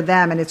row for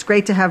them, and it's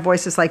great to have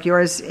voices like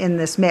yours in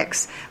this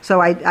mix. So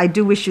I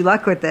do wish you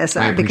luck with this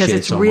because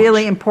it's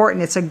really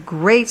important. It's a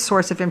great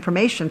source of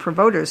information for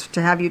voters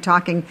to have you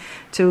talking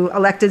to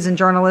electeds and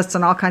journalists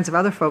and all kinds of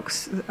other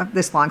folks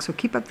this long. So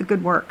keep up the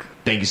good work.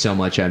 Thank you so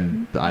much. As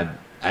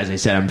I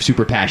said, I'm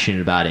super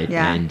passionate about it.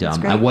 And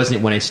I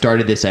wasn't, when I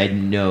started this, I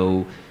didn't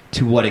know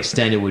to what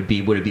extent it would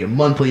be. Would it be a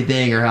monthly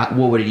thing, or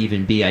what would it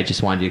even be? I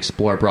just wanted to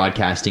explore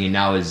broadcasting, and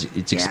now it's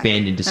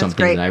expanded into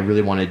something that I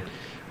really want to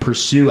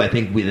pursue. I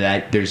think with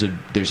that, there's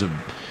a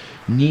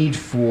need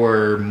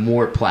for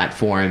more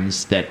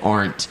platforms that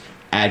aren't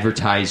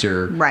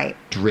advertiser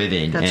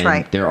driven. That's and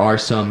right. There are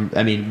some,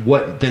 I mean,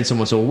 then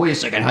someone said, well, wait a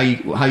second, how are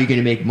you going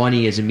to make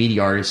money as a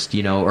media artist,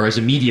 you know, or as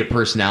a media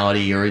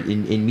personality or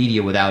in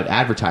media without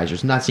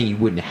advertisers? I'm not saying you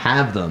wouldn't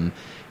have them,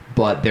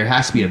 but there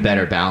has to be a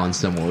better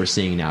balance than what we're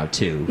seeing now,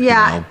 too.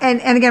 Yeah, you know?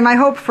 and again, my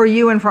hope for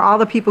you and for all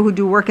the people who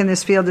do work in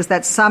this field is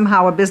that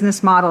somehow a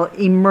business model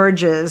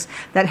emerges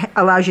that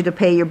allows you to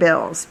pay your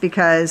bills,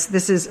 because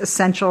this is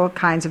essential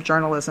kinds of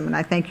journalism, and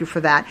I thank you for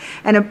that.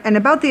 And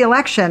about the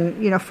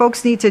election,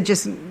 folks need to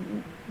just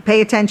pay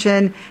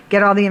attention,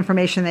 get all the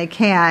information they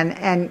can,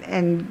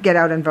 and get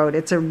out and vote.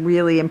 It's a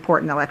really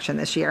important election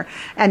this year.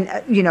 And,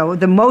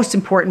 the most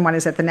important one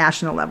is at the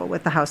national level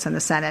with the House and the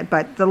Senate,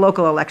 but the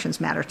local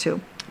elections matter too.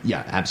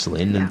 Yeah,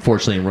 absolutely. And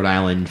unfortunately in Rhode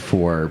Island,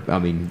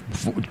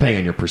 depending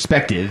on your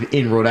perspective,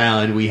 in Rhode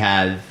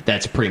Island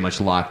that's pretty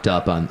much locked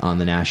up on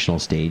the national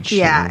stage.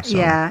 Yeah,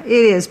 it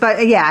is. But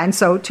and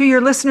so to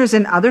your listeners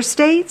in other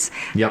states,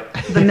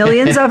 the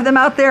millions of them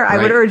out there, I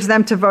would urge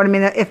them to vote. I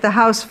mean, if the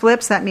House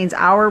flips, that means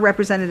our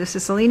Representative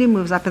Cicilline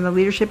moves up in the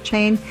leadership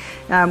chain,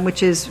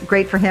 which is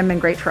great for him and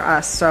great for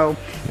us. So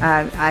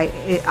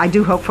I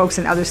do hope folks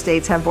in other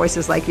states have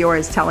voices like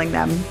yours telling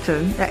them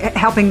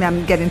helping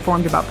them get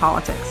informed about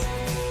politics.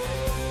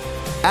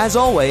 As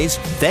always,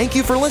 thank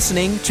you for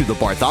listening to the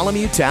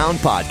Bartholomew Town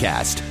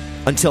Podcast.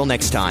 Until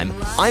next time,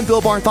 I'm Bill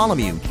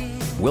Bartholomew.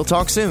 We'll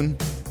talk soon.